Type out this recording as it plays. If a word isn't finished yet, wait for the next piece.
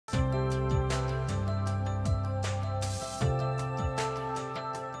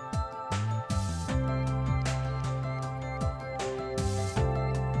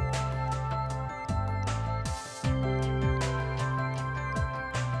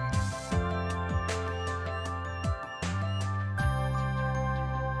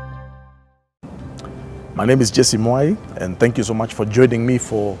My name is Mwai, and thank you so much for joining me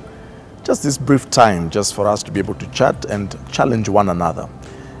for just this brief time, just for us to be able to chat and challenge one another.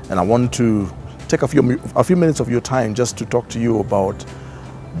 And I want to take a few minutes of your time just to talk to you about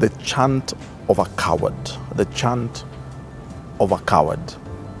the chant of a coward. The chant of a coward.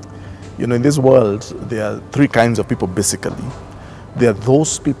 You know, in this world, there are three kinds of people basically. There are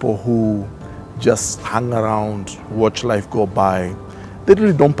those people who just hang around, watch life go by. They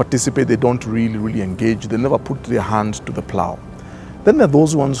really don't participate, they don't really engage, they never put their hand to the plow. Then there are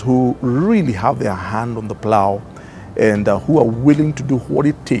those ones who really have their hand on the plow and who are willing to do what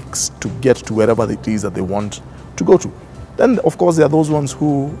it takes to get to wherever it is that they want to go to. Then, of course, there are those ones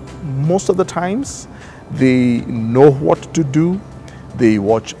who, most of the times, they know what to do, they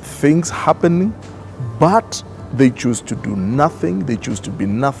watch things happening, but they choose to do nothing, they choose to be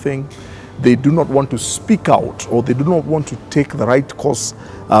nothing. They do not want to speak out, or they do not want to take the right course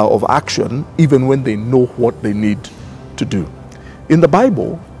of action, even when they know what they need to do. In the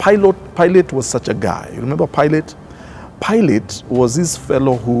Bible, Pilate was such a guy. You remember Pilate? Pilate was this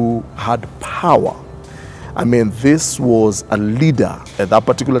fellow who had power. I mean, this was a leader at that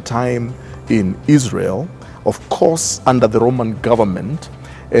particular time in Israel, of course, under the Roman government,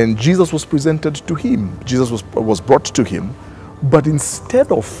 and Jesus was presented to him. Jesus was brought to him. But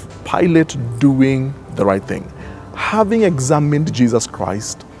instead of Pilate doing the right thing, having examined Jesus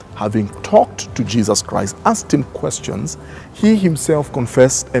Christ, having talked to Jesus Christ, asked him questions, he himself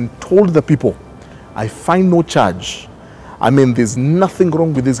confessed and told the people, I find no charge. I mean, there's nothing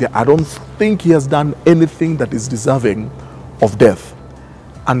wrong with this guy. I don't think he has done anything that is deserving of death.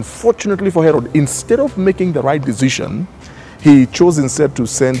 Unfortunately for Herod, instead of making the right decision, he chose instead to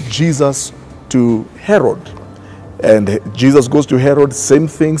send Jesus to Herod. And Jesus goes to Herod, same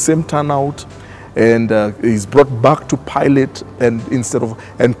thing, same turnout, and he's brought back to Pilate. And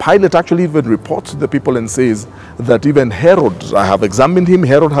Pilate actually even reports to the people and says that even Herod, I have examined him,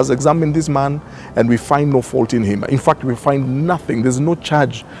 Herod has examined this man, and we find no fault in him. In fact, we find nothing. There's no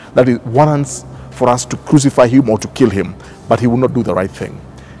charge that it warrants for us to crucify him or to kill him, but he will not do the right thing.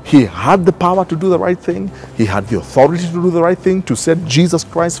 He had the power to do the right thing. He had the authority to do the right thing, to set Jesus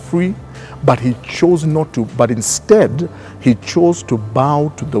Christ free. But he chose not to, but instead he chose to bow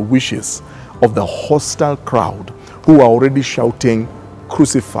to the wishes of the hostile crowd who are already shouting,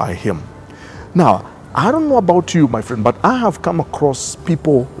 crucify him. Now, I don't know about you, my friend, but I have come across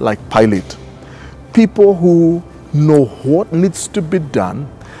people like Pilate. People who know what needs to be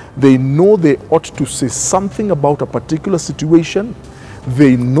done. They know they ought to say something about a particular situation.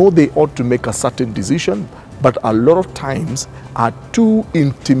 They know they ought to make a certain decision, but a lot of times are too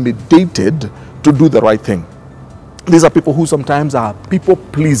intimidated to do the right thing. These are people who sometimes are people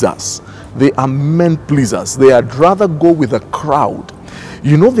pleasers. They are men pleasers. They would rather go with a crowd.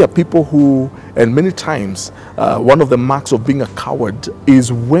 You know, there are people who, and many times, one of the marks of being a coward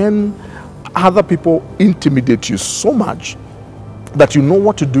is when other people intimidate you so much that you know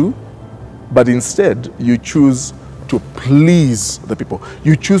what to do, but instead you choose to please the people.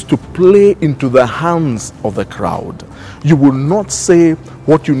 You choose to play into the hands of the crowd. You will not say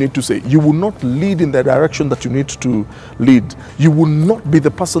what you need to say. You will not lead in the direction that you need to lead. You will not be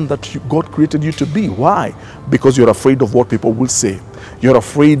the person that God created you to be. Why? Because you're afraid of what people will say. You're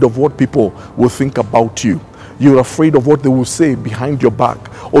afraid of what people will think about you. You're afraid of what they will say behind your back,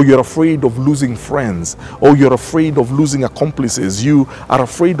 or you're afraid of losing friends, or you're afraid of losing accomplices. You are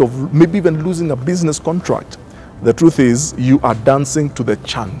afraid of maybe even losing a business contract. The truth is, you are dancing to the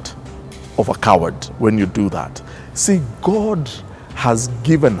chant of a coward when you do that. See, God has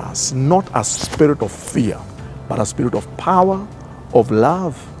given us not a spirit of fear, but a spirit of power, of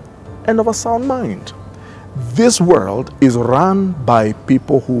love, and of a sound mind. This world is run by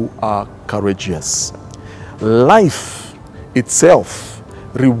people who are courageous. Life itself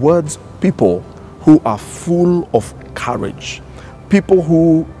rewards people who are full of courage. People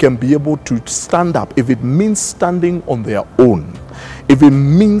who can be able to stand up, if it means standing on their own, if it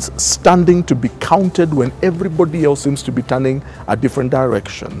means standing to be counted when everybody else seems to be turning a different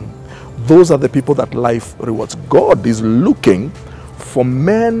direction. Those are the people that life rewards. God is looking for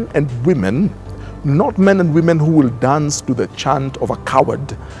men and women, not men and women who will dance to the chant of a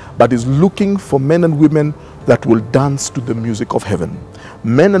coward, but is looking for men and women that will dance to the music of heaven.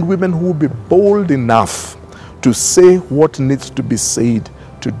 Men and women who will be bold enough to say what needs to be said,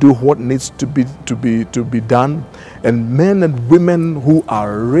 to do what needs to be done, and men and women who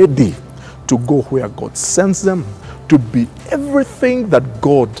are ready to go where God sends them, to be everything that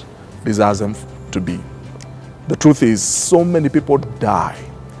God desires them to be. The truth is, so many people die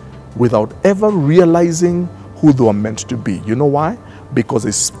without ever realizing who they were meant to be. You know why? Because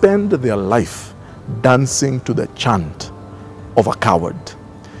they spend their life dancing to the chant of a coward.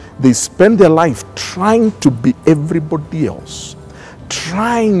 They spend their life trying to be everybody else,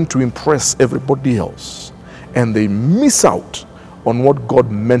 trying to impress everybody else, and they miss out on what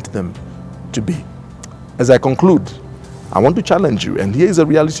God meant them to be. As I conclude, I want to challenge you, and here is a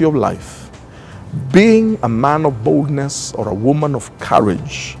reality of life. Being a man of boldness or a woman of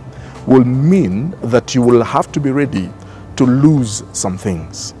courage will mean that you will have to be ready to lose some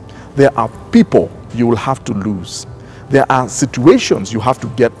things. There are people you will have to lose. There are situations you have to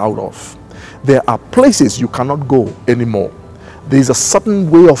get out of. There are places you cannot go anymore. There is a certain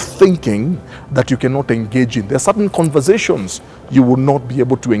way of thinking that you cannot engage in. There are certain conversations you will not be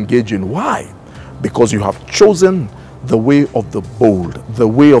able to engage in. Why? Because you have chosen the way of the bold, the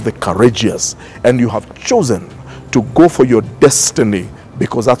way of the courageous, and you have chosen to go for your destiny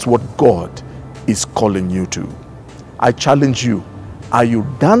because that's what God is calling you to. I challenge you, are you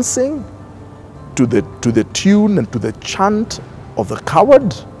dancing to the tune and to the chant of the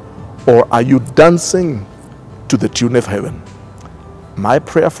coward, or are you dancing to the tune of heaven? My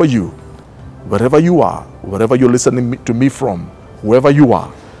prayer for you, wherever you are, wherever you're listening to me from, whoever you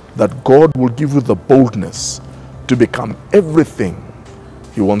are, that God will give you the boldness to become everything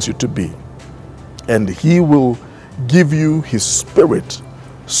He wants you to be. And He will give you His Spirit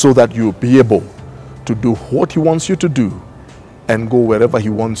so that you'll be able to do what He wants you to do and go wherever He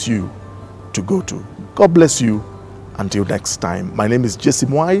wants you to go to. God bless you. Until next time. My name is Jesse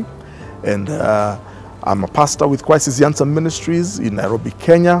Mwai, and I'm a pastor with Crisis Answer Ministries in Nairobi,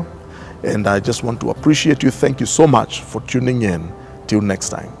 Kenya. And I just want to appreciate you. Thank you so much for tuning in. Till next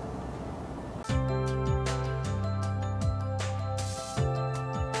time.